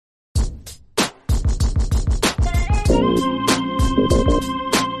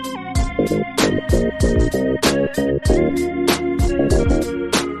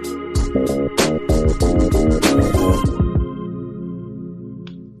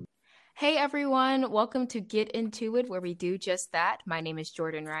Hey everyone, welcome to Get Into It, where we do just that. My name is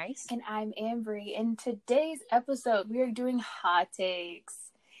Jordan Rice. And I'm Ambry. In today's episode, we are doing hot takes.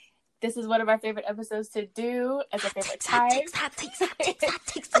 This is one of our favorite episodes to do as a favorite type. Hot takes.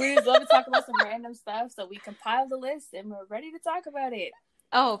 We just love to talk about some random stuff, so we compiled the list and we're ready to talk about it.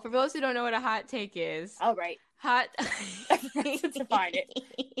 Oh, for those who don't know what a hot take is. All right. Hot Define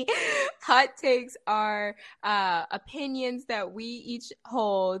it. Hot takes are opinions that we each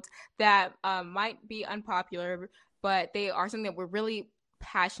hold that might be unpopular, but they are something that we're really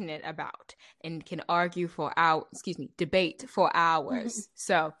passionate about and can argue for debate for hours.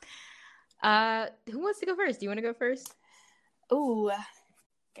 So, who wants to go first? Do you want to go first? Ooh.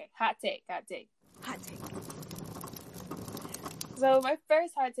 Okay, hot take. So my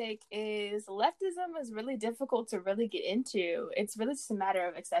first hot take is leftism is really difficult to really get into. It's really just a matter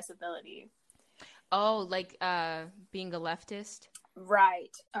of accessibility. Oh, like being a leftist?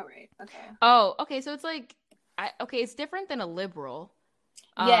 Right. All right. Okay. Oh, okay. So it's like, it's different than a liberal.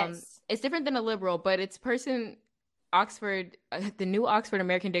 Yes. It's different than a liberal, but it's Oxford, the new Oxford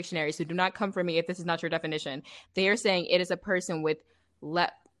American Dictionary. So do not come for me if this is not your definition. They are saying it is a person with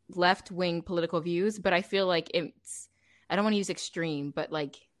left-wing political views, but I feel like I don't want to use extreme, but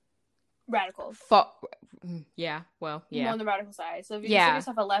like radical. Yeah. Well, yeah. More on the radical side. So if you consider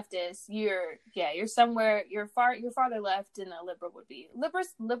yourself a leftist, you're somewhere you're farther left than a liberal would be.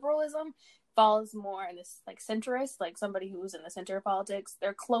 Liberalism falls more in this like centrist, like somebody who's in the center of politics.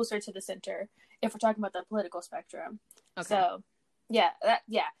 They're closer to the center if we're talking about the political spectrum. Okay. So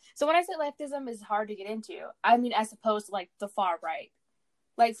So when I say leftism is hard to get into, I mean as opposed to like the far right.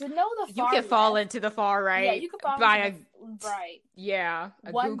 Like to know the far you can fall into the far right. Yeah, you can fall into the right. Yeah,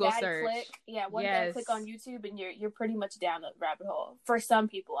 one Google bad search. Bad click on YouTube, and you're pretty much down the rabbit hole. For some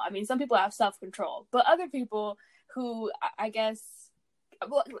people, I mean, some people have self-control, but other people who I guess,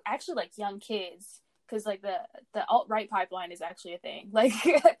 well, actually, like young kids, because like the alt-right pipeline is actually a thing. Like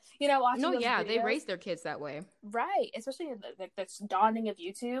watching. No, yeah, videos, they raise their kids that way, right? Especially in the dawning of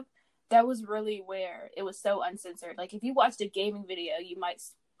YouTube. That was really where it was so uncensored. Like if you watched a gaming video, you might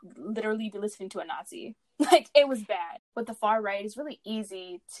literally be listening to a Nazi. Like it was bad. But the far right is really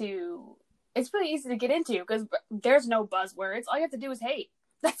easy to get into because there's no buzzwords. All you have to do is hate.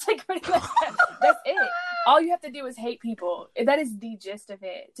 That's like pretty much that's it. All you have to do is hate people. That is the gist of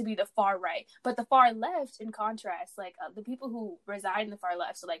it, to be the far right. But the far left, in contrast, like the people who reside in the far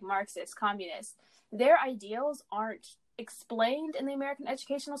left, so like Marxists, communists, their ideals aren't explained in the American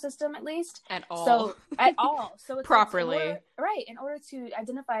educational system, at least. At all. So it's properly. In order to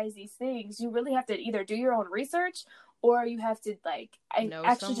identify these things, you really have to either do your own research or you have to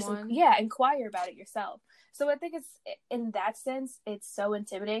inquire about it yourself. So I think it's in that sense, it's so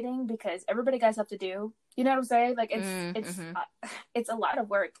intimidating because everybody got stuff to do. You know what I'm saying? Like it's a lot of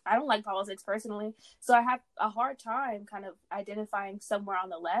work. I don't like politics personally, so I have a hard time kind of identifying somewhere on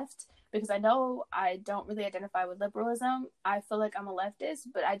the left because I know I don't really identify with liberalism. I feel like I'm a leftist,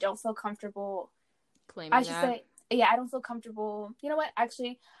 but I don't feel comfortable claiming I don't feel comfortable. You know what?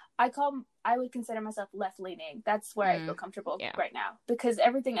 Actually, I would consider myself left-leaning. That's where I feel comfortable right now. Because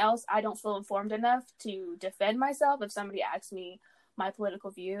everything else, I don't feel informed enough to defend myself if somebody asks me my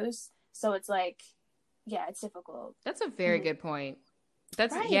political views. So it's like, it's difficult. That's a very good point.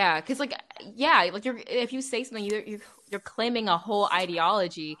 That's right. Because like if you say something, you're claiming a whole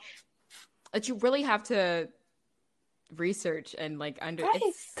ideology that you really have to research and like under. Right,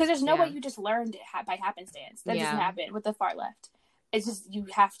 because there's no way you just learned it by happenstance. That doesn't happen with the far left. It's just you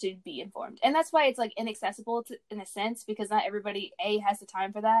have to be informed, and that's why it's like inaccessible in a sense because not everybody A has the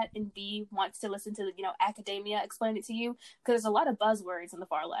time for that, and B wants to listen to academia explain it to you because there's a lot of buzzwords on the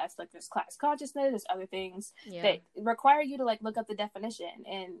far left. Like there's class consciousness, there's other things that require you to like look up the definition,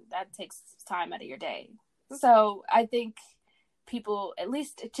 and that takes time out of your day. So I think people, at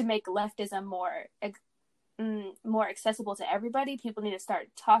least to make leftism more accessible to everybody, people need to start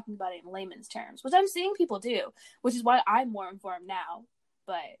talking about it in layman's terms, which I'm seeing people do, which is why I'm more informed now.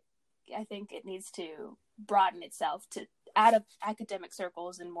 But I think it needs to broaden itself to out of academic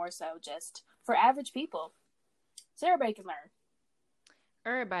circles and more so just for average people, so everybody can learn.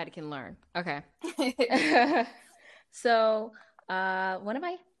 Everybody can learn. Okay. So one of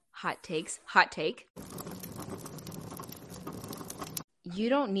my hot take. You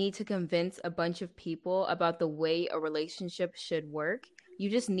don't need to convince a bunch of people about the way a relationship should work. You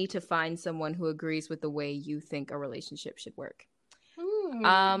just need to find someone who agrees with the way you think a relationship should work.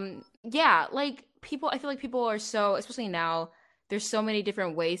 Like people, I feel like people are so, especially now, there's so many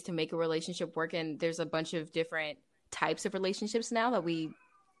different ways to make a relationship work, and there's a bunch of different types of relationships now that we,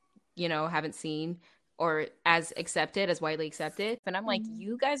 haven't seen or as accepted, as widely accepted. And I'm like,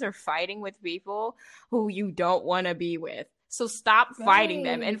 you guys are fighting with people who you don't want to be with. So stop fighting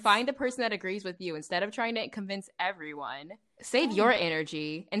them and find the person that agrees with you instead of trying to convince everyone. Save your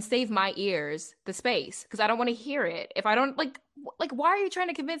energy and save my ears the space, because I don't want to hear it. If I don't like, why are you trying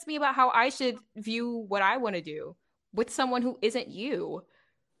to convince me about how I should view what I want to do with someone who isn't you?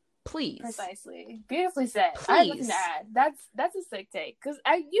 Please. Precisely. Beautifully said. Please. I have nothing to add. That's a sick take, because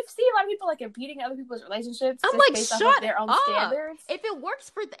you see a lot of people like competing other people's relationships. I'm like, based shut off of their own up. Standards. If it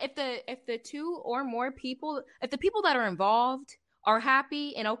works for if the two or more people, if the people that are involved are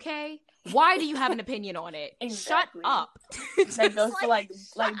happy and okay, why do you have an opinion on it? Exactly. Shut up. That goes to like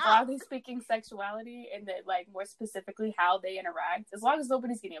broadly speaking sexuality, and then like more specifically how they interact. As long as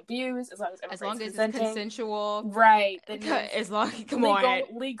nobody's getting abused, as long as it's consensual, right? As long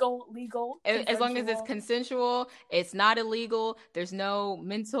legal. As long as it's consensual, it's not illegal. There's no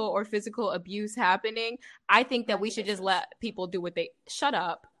mental or physical abuse happening. I think that we should just let people do what they shut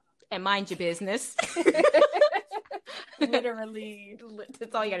up and mind your business. Literally.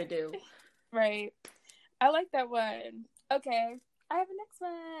 That's all you gotta do. Right. I like that one. Okay. I have a next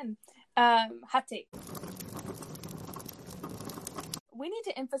one. Hot take. We need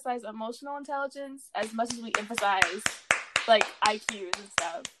to emphasize emotional intelligence as much as we emphasize like IQs and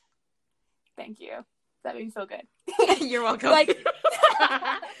stuff. Thank you. That made me feel good. You're welcome. Like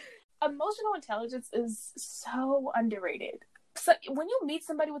emotional intelligence is so underrated. So when you meet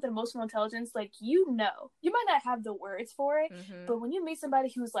somebody with emotional intelligence, like, you might not have the words for it, but when you meet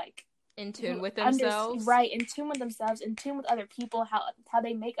somebody who's like in tune with themselves, right, in tune with themselves, in tune with other people, how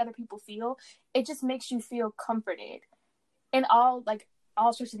they make other people feel, it just makes you feel comforted in all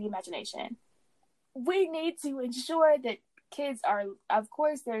sorts of the imagination. We need to ensure that kids are, of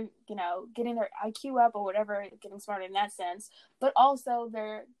course, they're getting their IQ up or whatever, getting smarter in that sense, but also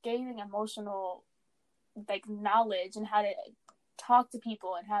they're gaining emotional like knowledge and how to talk to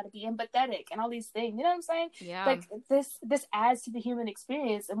people and how to be empathetic and all these things, you know what I'm saying? Yeah. Like this adds to the human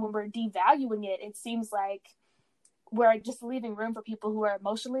experience, and when we're devaluing it, it seems like we're just leaving room for people who are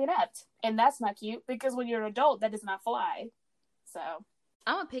emotionally inept, and that's not cute, because when you're an adult, that does not fly. So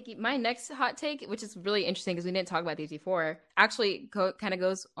I'm a picky. My next hot take, which is really interesting because we didn't talk about these before, actually kind of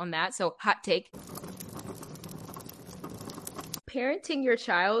goes on that. So hot take: parenting your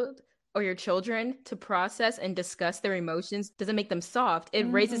child or your children to process and discuss their emotions doesn't make them soft. It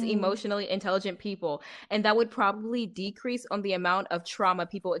raises emotionally intelligent people. And that would probably decrease on the amount of trauma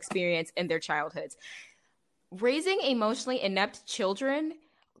people experience in their childhoods. Raising emotionally inept children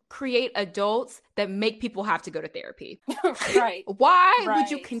create adults that make people have to go to therapy. Right. Why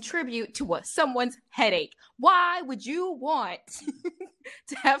would you contribute to someone's headache? Why would you want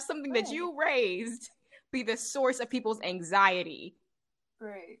to have something that you raised be the source of people's anxiety?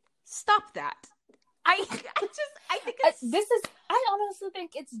 Right. Stop that. I think it's I honestly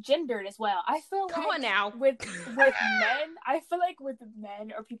think it's gendered as well. I feel come on now with men. I feel like with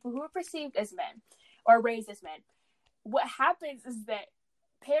men or people who are perceived as men or raised as men, what happens is that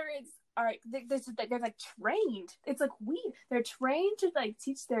parents are they're like trained. It's like they're trained to like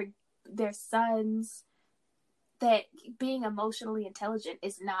teach their sons that being emotionally intelligent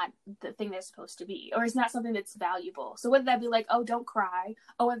is not the thing they're supposed to be, or it's not something that's valuable. So whether that be like, oh, don't cry,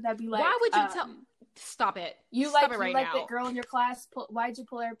 or whether that be like, why would you stop it? Stop it right now. That girl in your class, why'd you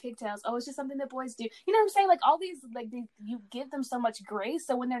pull her pigtails? Oh, it's just something that boys do. You know what I'm saying? Like all these, you give them so much grace.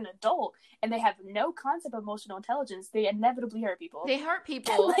 So when they're an adult and they have no concept of emotional intelligence, they inevitably hurt people. They hurt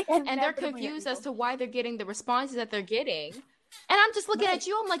people, and they're confused as to why they're getting the responses that they're getting. And I'm just looking at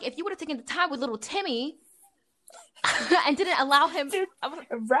you. I'm like, if you would have taken the time with little Timmy and didn't allow him,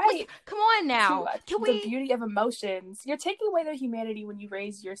 right? Come on now, the beauty of emotions. You're taking away their humanity when you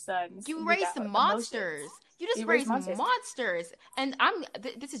raise your sons. You raise monsters. You just raise monsters. And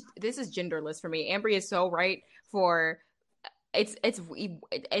this is genderless for me. Ambry is so right. For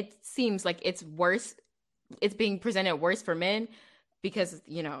it seems like it's worse. It's being presented worse for men because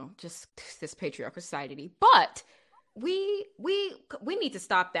just this patriarchal society. But we need to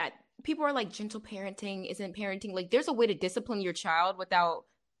stop that. People are like, gentle parenting isn't parenting. Like, there's a way to discipline your child without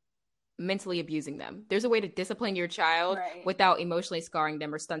mentally abusing them. There's a way to discipline your child without emotionally scarring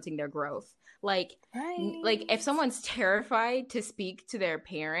them or stunting their growth. Like if someone's terrified to speak to their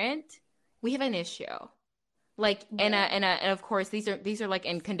parent, we have an issue. Like, and of course, these are like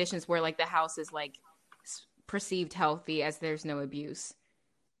in conditions where like the house is like perceived healthy, as there's no abuse,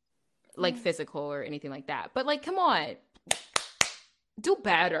 like physical or anything like that. But like, come on, do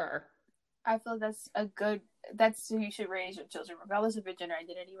better. I feel that's who you should raise your children, regardless of your gender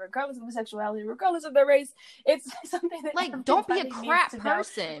identity, regardless of their sexuality, regardless of their race. It's something that, like, don't be a crap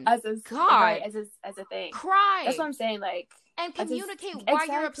person. As a thing. Cry. That's what I'm saying. Like, and communicate why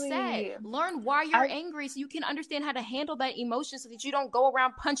you're upset. Learn why you're angry so you can understand how to handle that emotion so that you don't go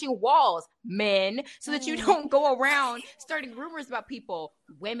around punching walls, men, so that you don't go around starting rumors about people,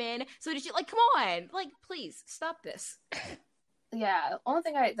 women, so that you, like, come on. Like, please, stop this. Yeah,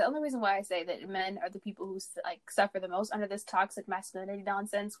 the only reason why I say that men are the people who like suffer the most under this toxic masculinity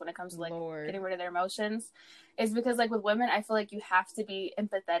nonsense when it comes to like getting rid of their emotions is because, like, with women, I feel like you have to be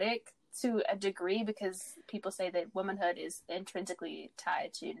empathetic to a degree because people say that womanhood is intrinsically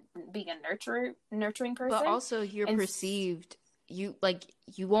tied to being a nurturing person. But also you're perceived, you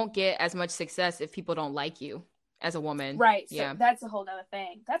won't get as much success if people don't like you as a woman. Right. Yeah. So that's a whole other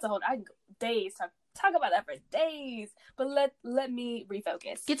thing. I can go days talk about that for days, but let me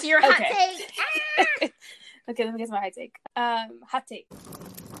refocus. Get to your hot take. Okay, let me get to my hot take. Hot take.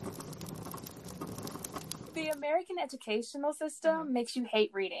 The American educational system makes you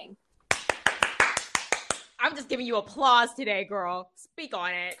hate reading. I'm just giving you applause today, girl. Speak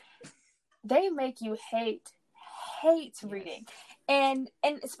on it. They make you hate reading. And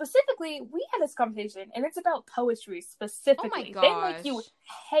specifically, we had this conversation, and it's about poetry specifically. Oh my gosh. They make you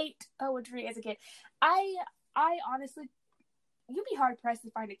hate poetry as a kid. I honestly, you'd be hard pressed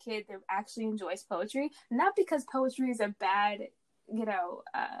to find a kid that actually enjoys poetry. Not because poetry is a bad,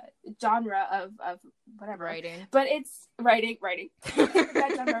 genre of whatever writing, but it's writing.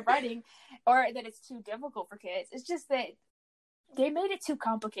 That genre of writing, or that it's too difficult for kids. It's just that they made it too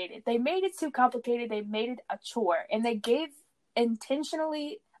complicated. They made it a chore, and they gave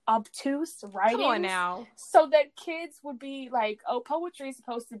intentionally obtuse writing. Come on now. So that kids would be like, oh, poetry is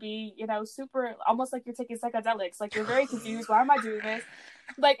supposed to be, super, almost like you're taking psychedelics. Like, you're very confused. Why am I doing this?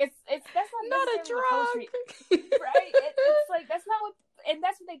 Like, that's not a drug. Poetry, right? It's like, that's not what, and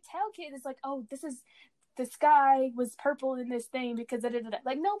that's what they tell kids. It's like, oh, the sky was purple in this thing because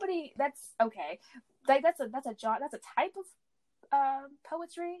like, nobody, that's okay. Like, that's a type of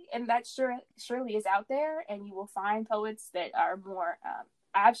poetry, and that surely is out there, and you will find poets that are more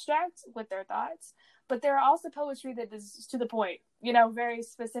abstract with their thoughts, but there are also poetry that is to the point, very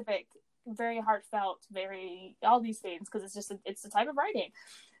specific, very heartfelt, very all these things, because it's the type of writing.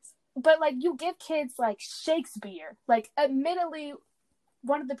 But like, you give kids like Shakespeare, like, admittedly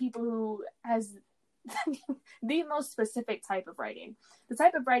one of the people who has the most specific type of writing, the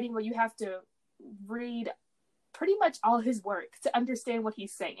type of writing where you have to read pretty much all his work to understand what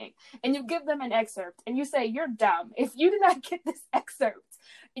he's saying, and you give them an excerpt and you say, you're dumb if you do not get this excerpt,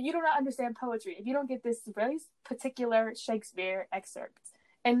 and you do not understand poetry if you don't get this very particular Shakespeare excerpt.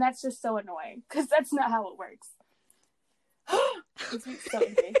 And that's just so annoying, because that's not how it works. It's so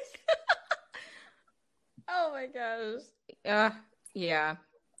angry. Oh my gosh. Yeah.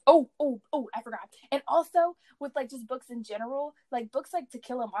 Oh, I forgot. And also with like just books in general, like books like To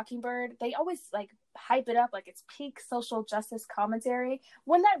Kill a Mockingbird, they always like hype it up like it's peak social justice commentary,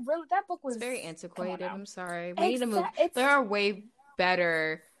 when that book was, it's very antiquated. I'm sorry. We need to move. There are way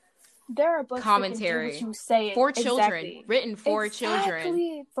better books commentary that can do what you say for children, written for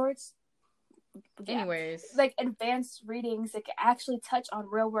children. Anyways, like advanced readings that can actually touch on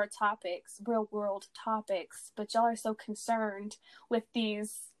real world topics, but y'all are so concerned with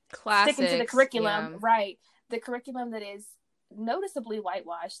these classics, sticking to the curriculum, right? The curriculum that is noticeably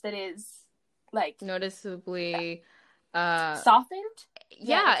whitewashed, that is like noticeably softened.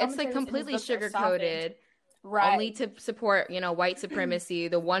 Yeah, it's like completely sugar-coated. Right. Only to support, white supremacy.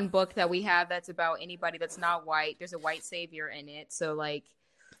 The one book that we have that's about anybody that's not white, there's a white savior in it. So like,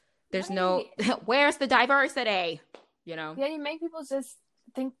 there's no, where's the diversity? Yeah, you make people just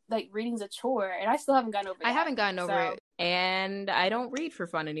think like reading's a chore, and I still haven't gotten over it. I haven't gotten over it, and I don't read for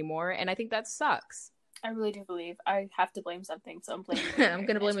fun anymore, and I think that sucks. I really do believe I have to blame something, so I'm blaming. I'm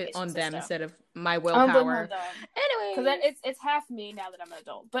gonna blame it on them instead of my willpower. Anyway, because it's half me now that I'm an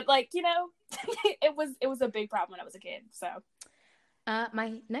adult, but like it was a big problem when I was a kid. So,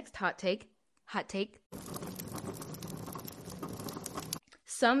 my next hot take.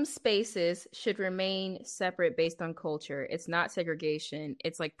 Some spaces should remain separate based on culture. It's not segregation.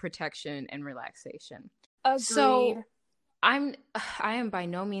 It's like protection and relaxation. Agreed. So I am by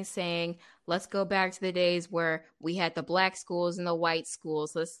no means saying let's go back to the days where we had the black schools and the white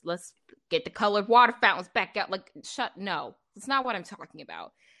schools. Let's get the colored water fountains back out. Like, no, that's not what I'm talking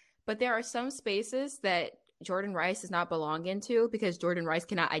about. But there are some spaces that Jordan Rice does not belong into because Jordan Rice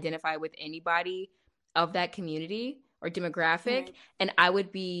cannot identify with anybody of that community or demographic. And I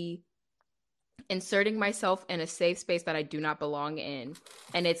would be inserting myself in a safe space that I do not belong in,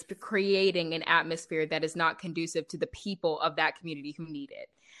 and it's creating an atmosphere that is not conducive to the people of that community who need it.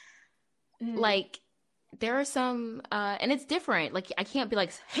 Like, there are some and it's different. Like, I can't be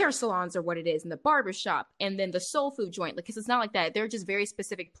like hair salons are what it is, and the barbershop, and then the soul food joint, because it's not like that. They're just very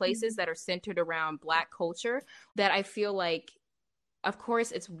specific places that are centered around Black culture that I feel like, of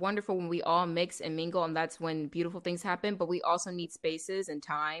course, it's wonderful when we all mix and mingle, and that's when beautiful things happen, but we also need spaces and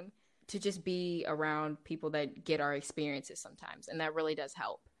time to just be around people that get our experiences sometimes, and that really does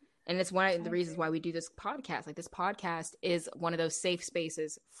help. And it's one of the reasons why we do this podcast. Like, this podcast is one of those safe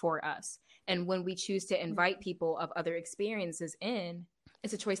spaces for us. And when we choose to invite people of other experiences in,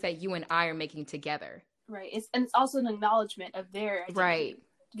 it's a choice that you and I are making together. Right. It's also an acknowledgement of their identity. Right.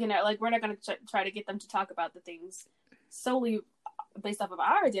 You know, like, we're not going to try to get them to talk about the things solely based off of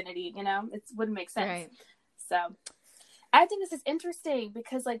our identity, you know? It wouldn't make sense. Right. So I think this is interesting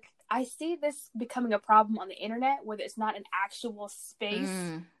because, like, I see this becoming a problem on the internet where it's not an actual space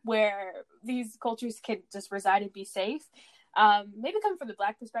where these cultures can just reside and be safe. Maybe coming from the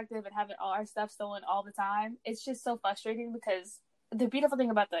Black perspective and having all our stuff stolen all the time, it's just so frustrating because the beautiful thing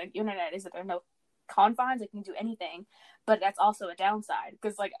about the internet is that there are no confines. You can do anything, but that's also a downside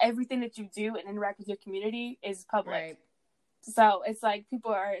because, like, everything that you do and interact with your community is public. Right. So it's like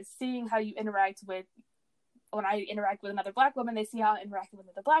people are seeing how you interact with. When I interact with another Black woman, they see how I interact with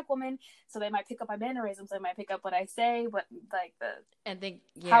another Black woman, so they might pick up my mannerisms. They might pick up what I say, what, like,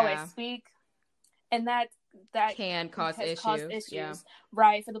 how I speak, and that can cause issues.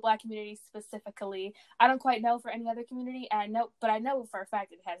 Right, for the Black community specifically. I don't quite know for any other community, and I know for a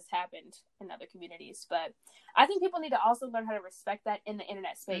fact it has happened in other communities. But I think people need to also learn how to respect that in the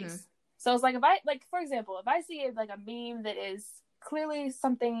internet space. So it's like, if I, like, for example, if I see like a meme that is clearly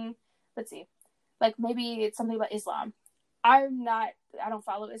something, let's see. Like, maybe it's something about Islam. I don't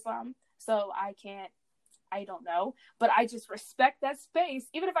follow Islam, so I don't know. But I just respect that space.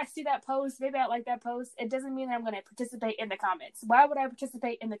 Even if I see that post, maybe I like that post, it doesn't mean that I'm going to participate in the comments. Why would I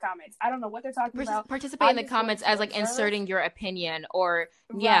participate in the comments? I don't know what they're talking about. Participate in the comments as, like, inserting your opinion or,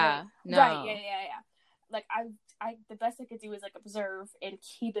 Right. Yeah, Like, the best I could do is, like, observe and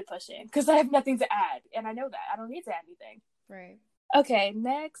keep it pushing because I have nothing to add. And I know that. I don't need to add anything. Right. Okay,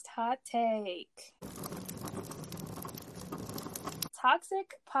 next hot take.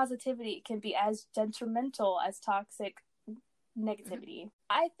 Toxic positivity can be as detrimental as toxic negativity.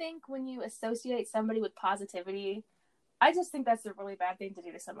 I think when you associate somebody with positivity, I just think that's a really bad thing to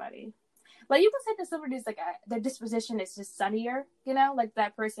do to somebody. Like, you can say that somebody's, like, their disposition is just sunnier, you know? Like,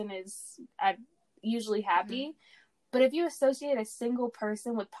 that person is usually happy. But if you associate a single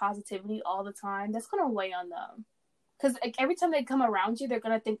person with positivity all the time, that's going to weigh on them. Because, like, every time they come around you, they're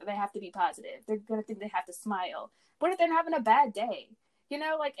going to think that they have to be positive. They're going to think they have to smile. What if they're having a bad day? You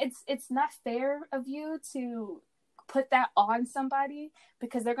know, like, it's not fair of you to put that on somebody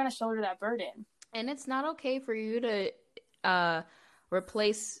because they're going to shoulder that burden. And it's not okay for you to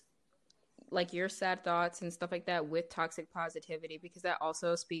replace, like, your sad thoughts and stuff like that with toxic positivity, because that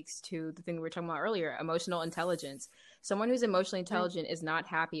also speaks to the thing we were talking about earlier, emotional intelligence. Someone who's emotionally intelligent is not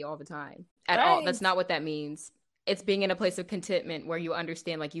happy all the time at all. That's not what that means. It's being in a place of contentment where you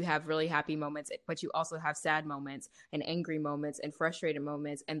understand, like, you have really happy moments, but you also have sad moments and angry moments and frustrated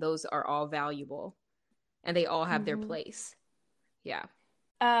moments. And those are all valuable and they all have their place. Yeah.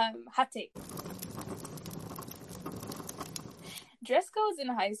 Hot take. Dress codes in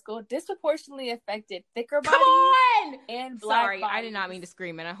high school disproportionately affected thicker bodies and Black Sorry, bodies. I did not mean to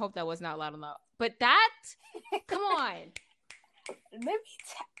scream, and I hope that was not loud enough. But that, come on.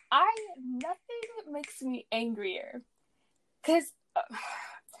 Nothing makes me angrier. Because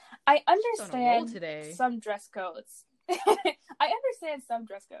I understand some dress codes. I understand some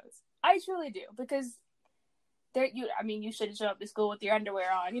dress codes. I truly do. Because you shouldn't show up to school with your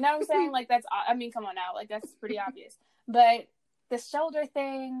underwear on. You know what I'm saying? Like, come on now. Like, that's pretty obvious. But the shoulder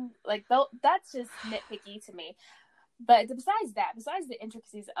thing, like, that's just nitpicky to me. But besides the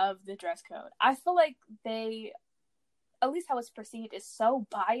intricacies of the dress code, I feel like they, at least how it's perceived, is so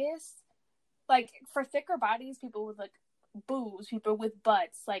biased. Like, for thicker bodies, people with, like, boobs, people with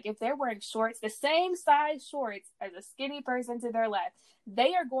butts, like, if they're wearing shorts, the same size shorts as a skinny person to their left,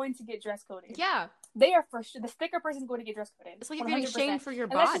 they are going to get dress coded. Yeah. They are for sure. The thicker person is going to get dress coded. It's like you're getting shamed for your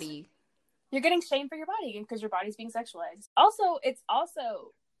body. You're getting shamed for your body because your body's being sexualized. Also, it's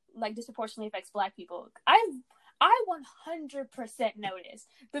also, like, disproportionately affects Black people. I 100% noticed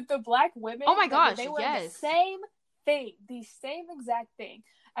that the Black women, oh my gosh, they wear the same thing, the same exact thing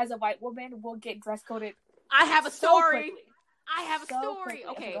as a white woman will get dress coded. I have a story. Quickly.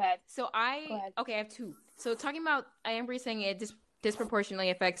 Okay, so I have two. So talking about Ambry saying it disproportionately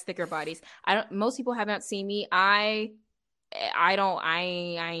affects thicker bodies. Most people have not seen me. I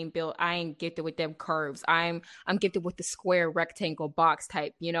ain't built. I ain't gifted with them curves. I'm gifted with the square rectangle box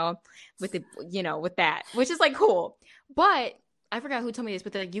type, with the, with that, which is like cool. But I forgot who told me this,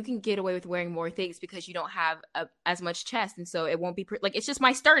 but like you can get away with wearing more things because you don't have as much chest, and so it won't be like it's just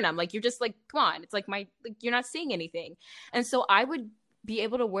my sternum. Like you're just like, come on, it's like you're not seeing anything, and so I would be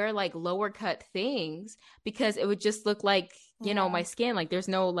able to wear like lower cut things because it would just look like my skin, like there's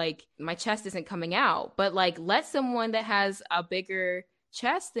no, like my chest isn't coming out. But like let someone that has a bigger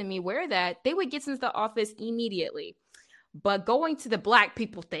chest than me wear that, they would get into the office immediately. But going to the black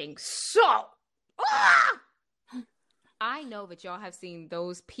people thing, I know that y'all have seen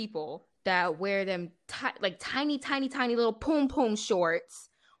those people that wear them like tiny little poom shorts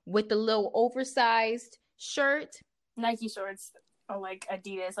with the little oversized shirt, Nike shorts. Or like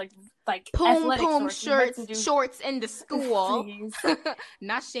Adidas, like poom shorts into school.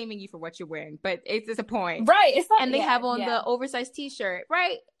 Not shaming you for what you're wearing, but it's a point, right? It's not, and they have on the oversized T-shirt,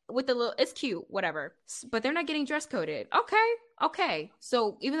 right? With the little, it's cute, whatever. But they're not getting dress coded. Okay.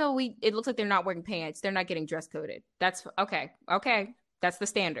 So even though it looks like they're not wearing pants, they're not getting dress coded. That's okay. That's the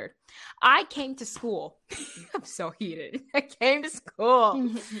standard. I came to school. I'm so heated. I came to school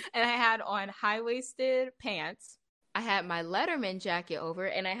and I had on high-waisted pants. I had my Letterman jacket over,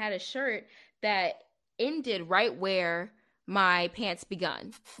 and I had a shirt that ended right where my pants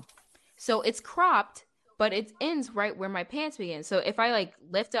begun. So it's cropped, but it ends right where my pants begin. So if I like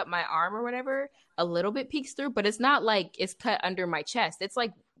lift up my arm or whatever, a little bit peeks through, but it's not like it's cut under my chest. It's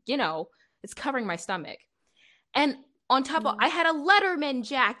like, it's covering my stomach. And on top of, I had a Letterman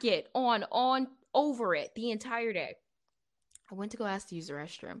jacket on over it the entire day. I went to go ask to use the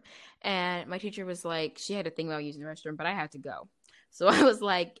restroom, and my teacher was like, she had a thing about using the restroom, but I had to go. So I was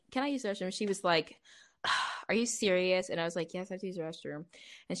like, can I use the restroom? She was like, are you serious? And I was like, yes, I have to use the restroom.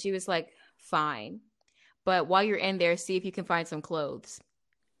 And she was like, fine. But while you're in there, see if you can find some clothes.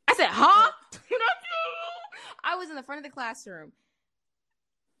 I said, huh? I was in the front of the classroom.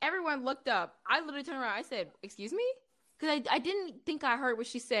 Everyone looked up. I literally turned around. I said, excuse me? Because I didn't think I heard what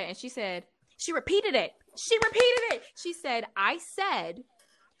she said. And she said, she repeated it. She said, I said,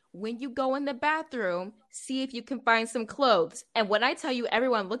 when you go in the bathroom, see if you can find some clothes. And when I tell you,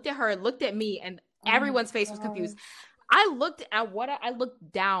 everyone looked at her, looked at me, and everyone's face was confused. I looked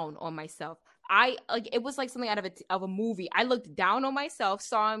down on myself. It was like something out of a movie. I looked down on myself,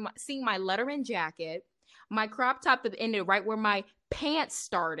 seeing my Letterman jacket, my crop top that ended right where my pants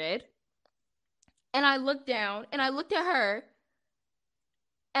started. And I looked down and I looked at her.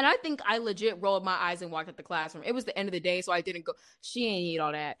 And I think I legit rolled my eyes and walked out the classroom. It was the end of the day, so I didn't go. She ain't need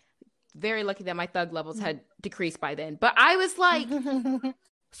all that. Very lucky that my thug levels had decreased by then. But I was like,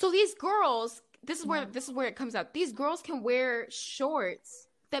 so these girls, this is where it comes out. These girls can wear shorts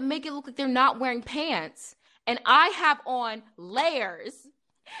that make it look like they're not wearing pants. And I have on layers.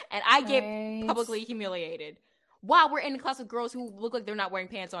 And I get publicly humiliated while we're in the class with girls who look like they're not wearing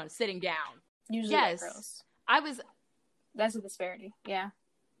pants on, sitting down. Usually girls. That's a disparity. Yeah.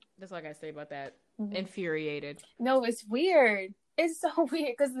 That's all I gotta say about that. Infuriated. No, it's weird. It's so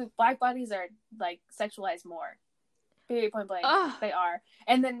weird because the black bodies are like sexualized more. Period, point blank. They are.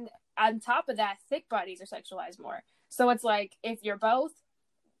 And then on top of that, thick bodies are sexualized more. So it's like, if you're both,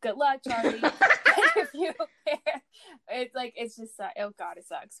 good luck, Charlie. If you, it's like, it's just, oh God, it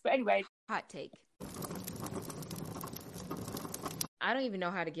sucks. But anyway. Hot take. I don't even know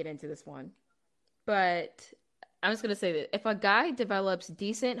how to get into this one. But I'm just going to say that if a guy develops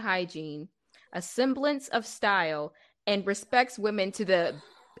decent hygiene, a semblance of style, and respects women to the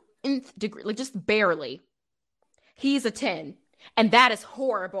nth degree, like just barely, he's a 10. And that is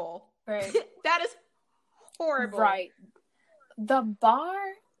horrible. Right. That is horrible. Right. The bar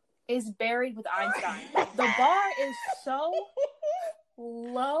is buried with Einstein. The bar is so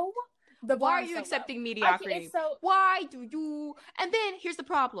low. Why are you accepting mediocrity? Why do you? And then here's the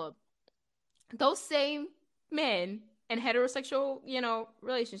problem. Those same men in heterosexual,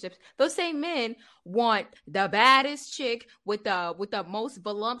 relationships, those same men want the baddest chick with the most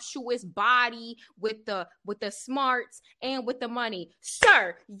voluptuous body, with the smarts and with the money.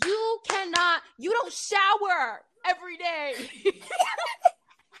 Sir, you don't shower every day.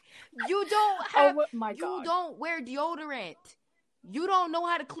 You don't wear deodorant. You don't know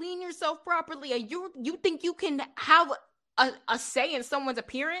how to clean yourself properly, and you think you can have a say in someone's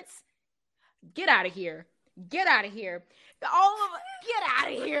appearance? Get out of here. Get out of here. Get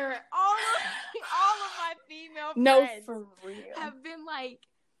out of here. All of my female friends for real. have been like,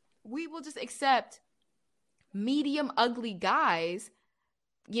 we will just accept medium ugly guys,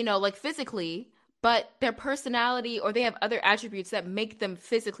 like physically, but their personality or they have other attributes that make them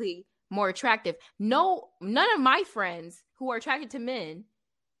physically more attractive. No, none of my friends who are attracted to men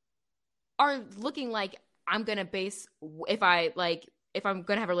are looking like I'm gonna base if I'm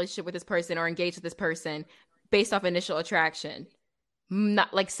gonna have a relationship with this person or engage with this person based off initial attraction.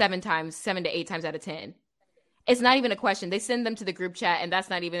 Not like 7 to 8 times out of 10. It's not even a question. They send them to the group chat, and that's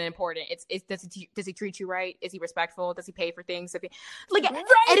not even important. It's does he treat you right? Is he respectful? Does he pay for things? Like right,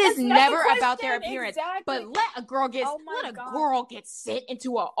 it is never about their appearance. Exactly. But let a girl get sent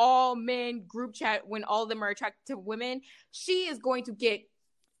into an all men group chat when all of them are attracted to women. She is going to get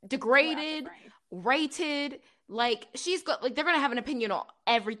degraded, rated. Like they're gonna have an opinion on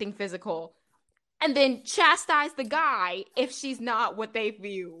everything physical, and then chastise the guy if she's not what they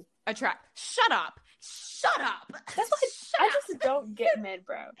view attract. Shut up. That's why I just don't get men,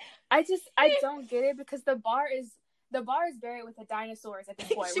 bro. I don't get it because the bar is buried with the dinosaurs at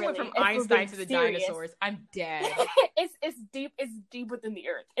this point. She went from Einstein to the dinosaurs. I'm dead. It's deep. It's deep within the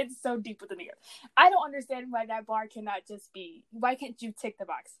earth. It's so deep within the earth. I don't understand why that bar cannot just be. Why can't you tick the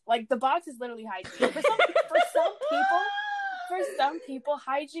box? Like the box is literally hygiene for some people.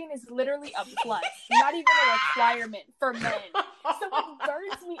 Hygiene is literally a plus, not even a requirement for men. So it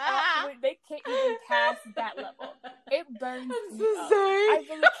burns me up when they can't even pass that level. It burns me up. I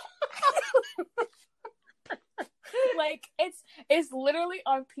really like it's literally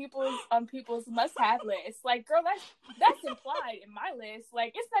on people's must-have list. Like, girl, that's implied in my list.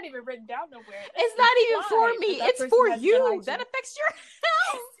 Like, it's not even written down nowhere. It's not even for me. It's for you. That affects your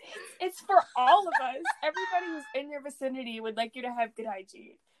health. It's for all of us. Everybody who's in your vicinity would like you to have good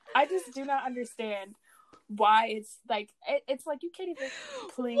hygiene. I just do not understand why it's like you can't even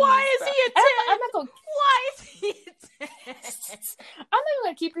please. Why is he a 10? I'm not gonna. Why is he a 10? I'm not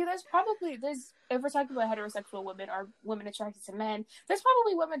gonna keep you. There's if we're talking about heterosexual women or women attracted to men, there's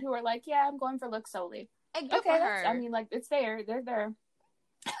probably women who are like, yeah, I'm going for looks solely. Okay, I mean, like it's there. They're there.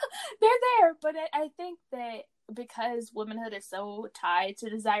 They're there. But I think that because womanhood is so tied to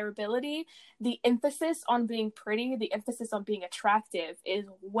desirability, the emphasis on being pretty, the emphasis on being attractive is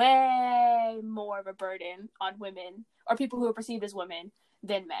way more of a burden on women or people who are perceived as women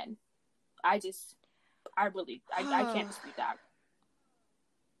than men. I can't dispute that.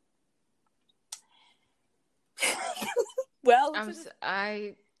 Well,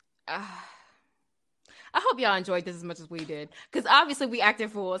 I hope y'all enjoyed this as much as we did, because obviously we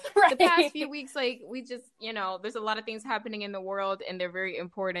acted fools. Right. The past few weeks, like, we just, there's a lot of things happening in the world, and they're very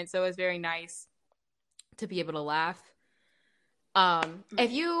important, so it's very nice to be able to laugh.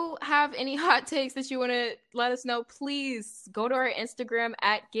 If you have any hot takes that you want to let us know, please go to our Instagram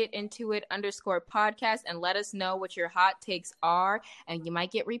at @getintoit_podcast and let us know what your hot takes are, and you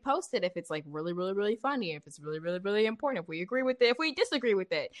might get reposted if it's like really, really, really funny, if it's really, really, really important, if we agree with it, if we disagree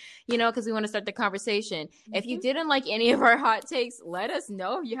with it, because we want to start the conversation. Mm-hmm. If you didn't like any of our hot takes, let us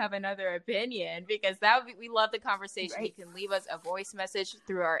know if you have another opinion, because we love the conversation. Right. You can leave us a voice message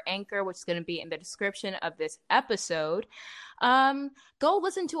through our Anchor, which is going to be in the description of this episode. Go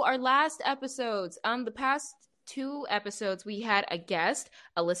listen to our last episodes. The past 2 episodes, we had a guest,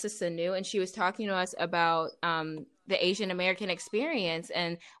 Alyssa Sanu, and she was talking to us about the Asian American experience,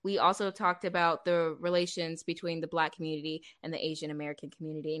 and we also talked about the relations between the Black community and the Asian American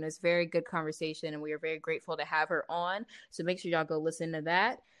community, and it was a very good conversation, and we are very grateful to have her on, so make sure y'all go listen to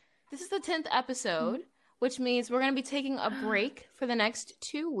that. This is the 10th episode, which means we're going to be taking a break for the next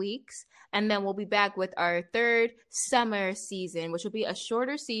 2 weeks, and then we'll be back with our 3rd summer season, which will be a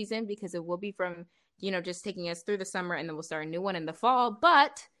shorter season because it will be from, just taking us through the summer, and then we'll start a new one in the fall.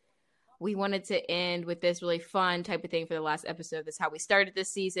 But we wanted to end with this really fun type of thing for the last episode. That's how we started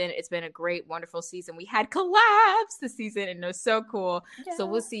this season. It's been a great, wonderful season. We had collabs this season, and it was so cool. Yes. So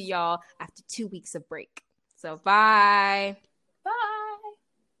we'll see y'all after 2 weeks of break. So bye. Bye.